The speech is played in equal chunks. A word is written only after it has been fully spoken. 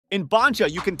In Banja,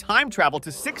 you can time travel to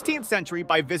 16th century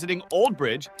by visiting Old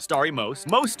Bridge, Stari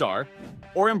Mostar,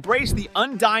 or embrace the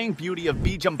undying beauty of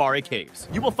Bijambare Caves.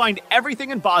 You will find everything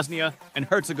in Bosnia and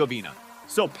Herzegovina.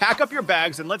 So pack up your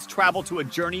bags and let's travel to a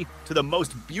journey to the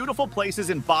most beautiful places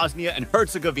in Bosnia and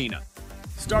Herzegovina.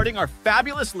 Starting our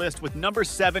fabulous list with number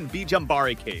 7,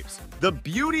 Bijambare Caves. The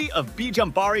beauty of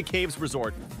Bijambare Caves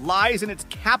Resort lies in its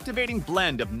captivating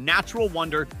blend of natural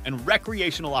wonder and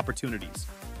recreational opportunities.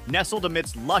 Nestled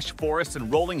amidst lush forests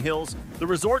and rolling hills, the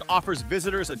resort offers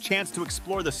visitors a chance to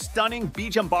explore the stunning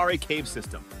Bijambare Cave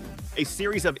System, a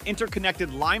series of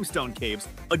interconnected limestone caves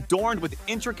adorned with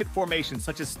intricate formations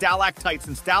such as stalactites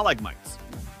and stalagmites.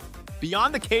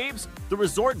 Beyond the caves, the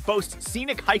resort boasts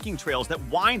scenic hiking trails that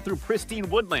wind through pristine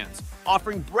woodlands,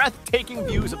 offering breathtaking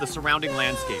views of the surrounding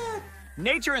landscape.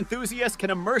 Nature enthusiasts can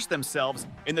immerse themselves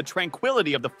in the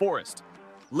tranquility of the forest,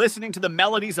 listening to the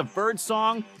melodies of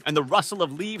birdsong and the rustle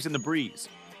of leaves in the breeze.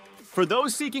 For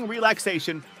those seeking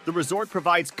relaxation, the resort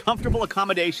provides comfortable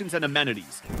accommodations and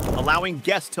amenities, allowing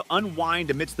guests to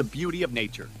unwind amidst the beauty of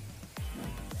nature.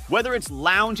 Whether it's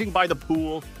lounging by the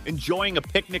pool, enjoying a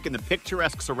picnic in the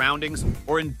picturesque surroundings,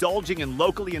 or indulging in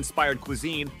locally inspired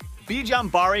cuisine,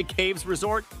 Bijambare Caves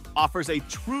Resort offers a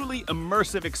truly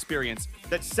immersive experience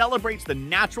that celebrates the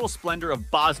natural splendor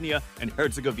of Bosnia and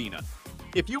Herzegovina.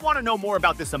 If you want to know more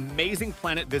about this amazing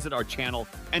planet, visit our channel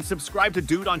and subscribe to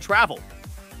Dude on Travel.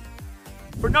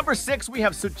 For number 6, we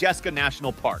have Sutjeska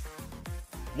National Park.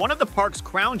 One of the park's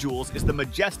crown jewels is the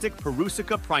majestic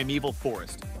Perusica primeval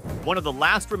forest, one of the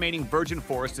last remaining virgin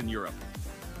forests in Europe.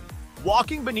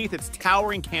 Walking beneath its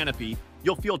towering canopy,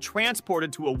 you'll feel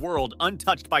transported to a world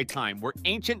untouched by time, where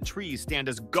ancient trees stand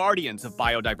as guardians of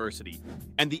biodiversity,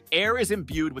 and the air is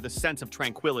imbued with a sense of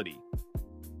tranquility.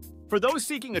 For those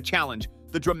seeking a challenge,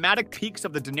 the dramatic peaks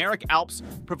of the Dinaric Alps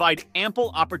provide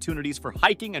ample opportunities for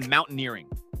hiking and mountaineering.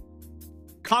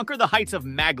 Conquer the heights of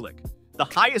Maglic, the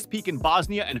highest peak in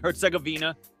Bosnia and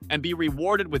Herzegovina, and be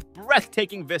rewarded with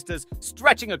breathtaking vistas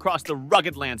stretching across the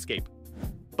rugged landscape.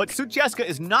 But Sutjeska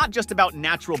is not just about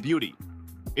natural beauty.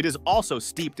 It is also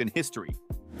steeped in history.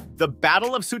 The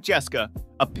Battle of Sutjeska,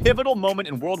 a pivotal moment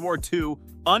in World War II,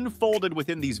 unfolded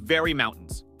within these very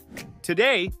mountains.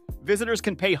 Today, visitors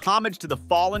can pay homage to the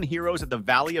fallen heroes at the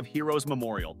Valley of Heroes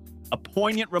Memorial, a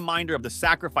poignant reminder of the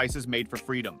sacrifices made for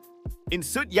freedom. In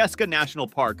Sutjeska National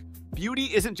Park,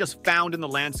 beauty isn't just found in the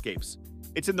landscapes.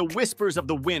 It's in the whispers of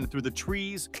the wind through the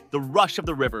trees, the rush of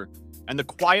the river, and the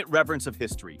quiet reverence of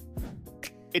history.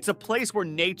 It's a place where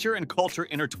nature and culture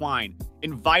intertwine,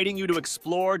 inviting you to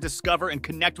explore, discover, and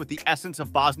connect with the essence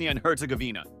of Bosnia and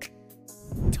Herzegovina.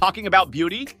 Talking about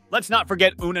beauty, let's not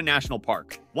forget Una National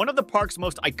Park. One of the park's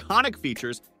most iconic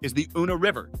features is the Una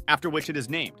River, after which it is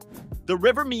named. The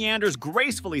river meanders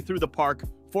gracefully through the park,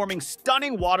 forming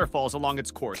stunning waterfalls along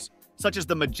its course, such as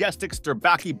the majestic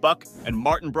Sterbaki Buck and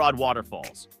Martin Broad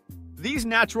waterfalls. These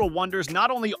natural wonders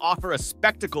not only offer a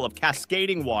spectacle of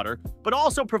cascading water, but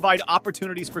also provide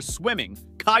opportunities for swimming,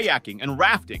 kayaking, and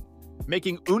rafting,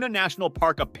 making Una National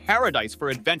Park a paradise for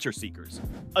adventure seekers.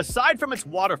 Aside from its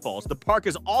waterfalls, the park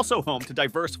is also home to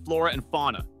diverse flora and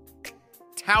fauna.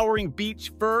 Towering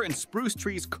beech, fir, and spruce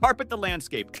trees carpet the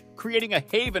landscape, creating a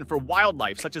haven for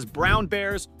wildlife such as brown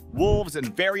bears, wolves,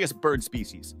 and various bird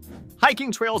species.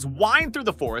 Hiking trails wind through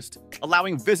the forest,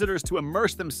 allowing visitors to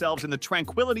immerse themselves in the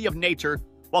tranquility of nature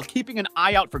while keeping an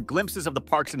eye out for glimpses of the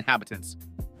park's inhabitants.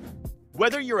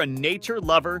 Whether you're a nature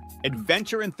lover,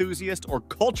 adventure enthusiast, or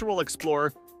cultural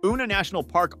explorer, Una National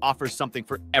Park offers something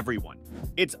for everyone.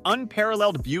 Its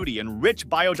unparalleled beauty and rich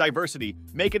biodiversity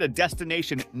make it a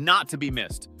destination not to be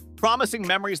missed, promising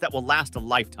memories that will last a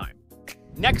lifetime.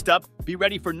 Next up, be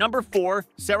ready for number 4,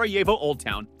 Sarajevo Old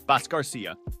Town, Bas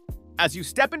Garcia. As you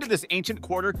step into this ancient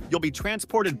quarter, you'll be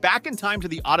transported back in time to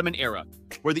the Ottoman era,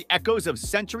 where the echoes of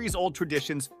centuries-old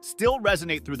traditions still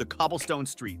resonate through the cobblestone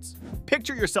streets.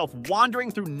 Picture yourself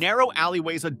wandering through narrow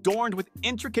alleyways adorned with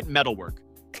intricate metalwork,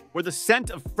 where the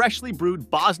scent of freshly brewed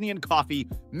Bosnian coffee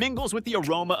mingles with the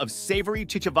aroma of savory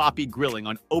chichavapi grilling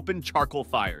on open charcoal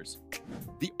fires.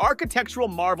 The architectural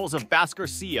marvels of Bas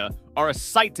Garcia are a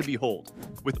sight to behold,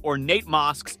 with ornate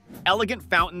mosques, elegant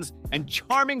fountains, and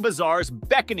charming bazaars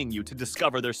beckoning you to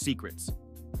discover their secrets.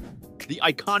 The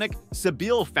iconic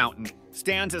Sabil Fountain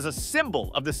stands as a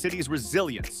symbol of the city's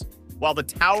resilience, while the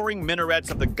towering minarets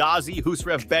of the Gazi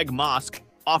Husrev Beg Mosque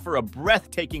offer a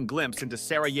breathtaking glimpse into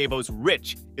Sarajevo's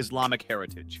rich Islamic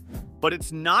heritage. But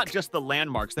it's not just the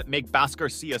landmarks that make Bas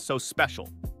Garcia so special.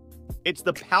 It's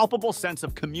the palpable sense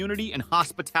of community and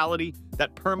hospitality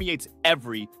that permeates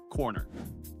every corner.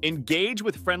 Engage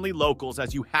with friendly locals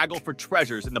as you haggle for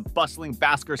treasures in the bustling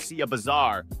Bascarcia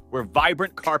Bazaar, where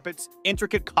vibrant carpets,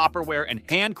 intricate copperware, and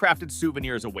handcrafted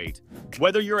souvenirs await.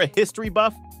 Whether you're a history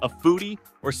buff, a foodie,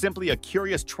 or simply a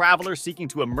curious traveler seeking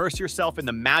to immerse yourself in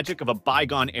the magic of a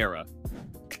bygone era,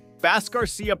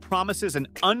 Bascarcia promises an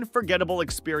unforgettable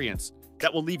experience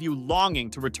that will leave you longing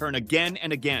to return again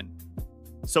and again.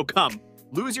 So come,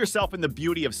 lose yourself in the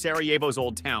beauty of Sarajevo's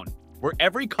old town, where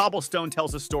every cobblestone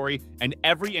tells a story and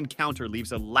every encounter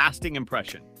leaves a lasting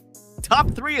impression. Top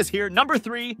 3 is here. Number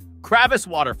 3, Kravica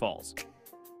Waterfalls.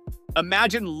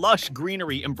 Imagine lush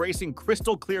greenery embracing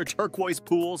crystal-clear turquoise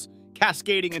pools,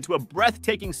 cascading into a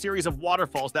breathtaking series of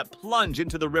waterfalls that plunge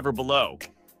into the river below.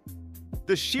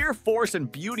 The sheer force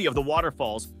and beauty of the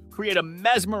waterfalls create a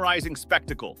mesmerizing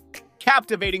spectacle,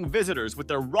 captivating visitors with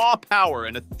their raw power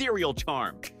and ethereal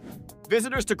charm.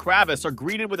 Visitors to Kravica are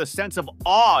greeted with a sense of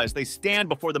awe as they stand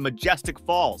before the majestic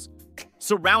falls,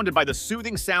 surrounded by the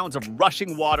soothing sounds of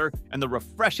rushing water and the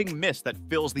refreshing mist that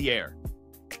fills the air.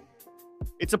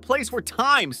 It's a place where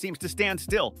time seems to stand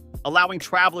still, allowing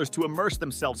travelers to immerse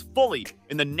themselves fully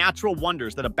in the natural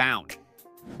wonders that abound.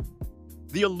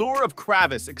 The allure of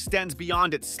Kravica extends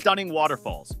beyond its stunning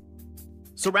waterfalls.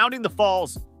 Surrounding the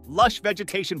falls, lush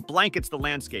vegetation blankets the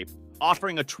landscape,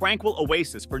 offering a tranquil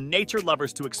oasis for nature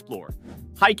lovers to explore.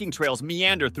 Hiking trails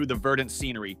meander through the verdant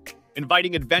scenery,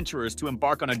 inviting adventurers to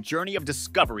embark on a journey of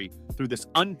discovery through this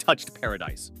untouched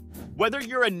paradise. Whether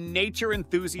you're a nature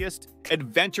enthusiast,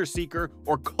 adventure seeker,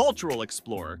 or cultural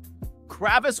explorer,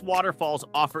 Kravica Waterfalls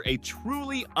offer a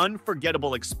truly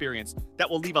unforgettable experience that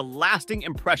will leave a lasting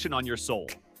impression on your soul.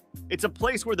 It's a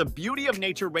place where the beauty of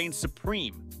nature reigns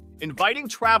supreme, inviting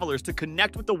travelers to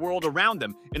connect with the world around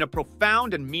them in a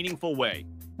profound and meaningful way.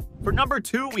 For number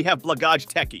 2, we have Blagaj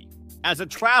Teki. As a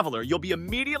traveler, you'll be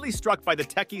immediately struck by the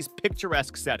Teki's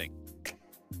picturesque setting.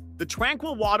 The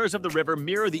tranquil waters of the river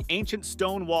mirror the ancient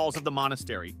stone walls of the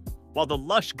monastery, while the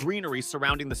lush greenery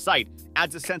surrounding the site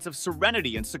adds a sense of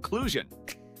serenity and seclusion.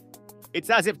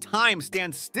 It's as if time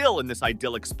stands still in this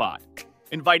idyllic spot,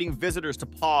 inviting visitors to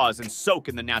pause and soak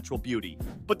in the natural beauty.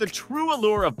 But the true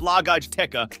allure of Blagaj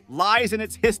Teki lies in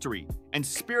its history and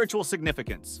spiritual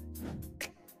significance.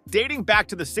 Dating back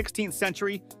to the 16th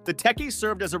century, the Teki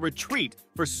served as a retreat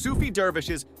for Sufi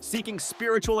dervishes seeking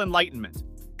spiritual enlightenment.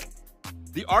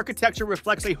 The architecture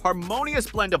reflects a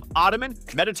harmonious blend of Ottoman,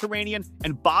 Mediterranean,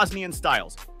 and Bosnian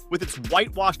styles, with its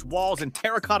whitewashed walls and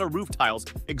terracotta roof tiles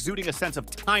exuding a sense of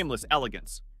timeless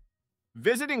elegance.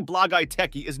 Visiting Blagaj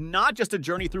Teki is not just a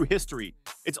journey through history,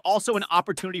 it's also an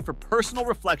opportunity for personal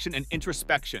reflection and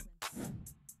introspection.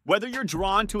 Whether you're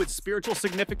drawn to its spiritual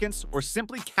significance or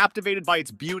simply captivated by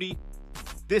its beauty,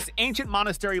 this ancient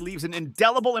monastery leaves an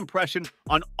indelible impression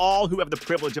on all who have the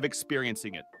privilege of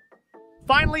experiencing it.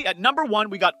 Finally, at number 1,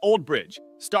 we got Old Bridge,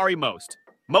 Stari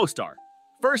Mostar.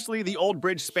 Firstly, the Old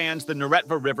Bridge spans the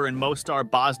Neretva River in Mostar,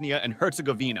 Bosnia and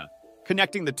Herzegovina,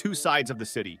 connecting the two sides of the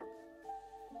city.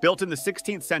 Built in the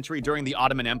 16th century during the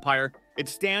Ottoman Empire, it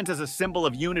stands as a symbol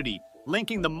of unity,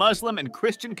 linking the Muslim and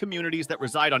Christian communities that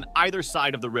reside on either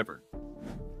side of the river.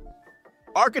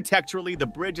 Architecturally, the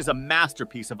bridge is a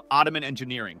masterpiece of Ottoman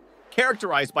engineering,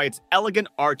 characterized by its elegant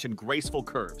arch and graceful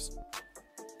curves.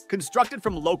 Constructed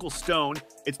from local stone,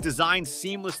 its design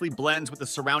seamlessly blends with the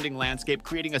surrounding landscape,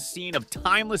 creating a scene of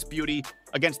timeless beauty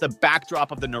against the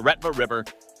backdrop of the Neretva River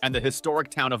and the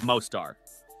historic town of Mostar.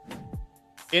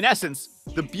 In essence,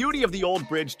 the beauty of the Old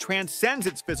Bridge transcends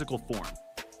its physical form.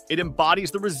 It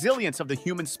embodies the resilience of the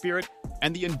human spirit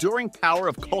and the enduring power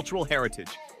of cultural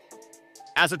heritage.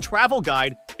 As a travel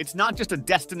guide, it's not just a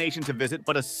destination to visit,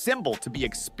 but a symbol to be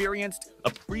experienced,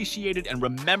 appreciated, and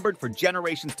remembered for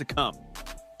generations to come.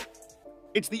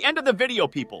 It's the end of the video,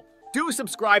 people. Do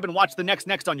subscribe and watch the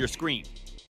next on your screen.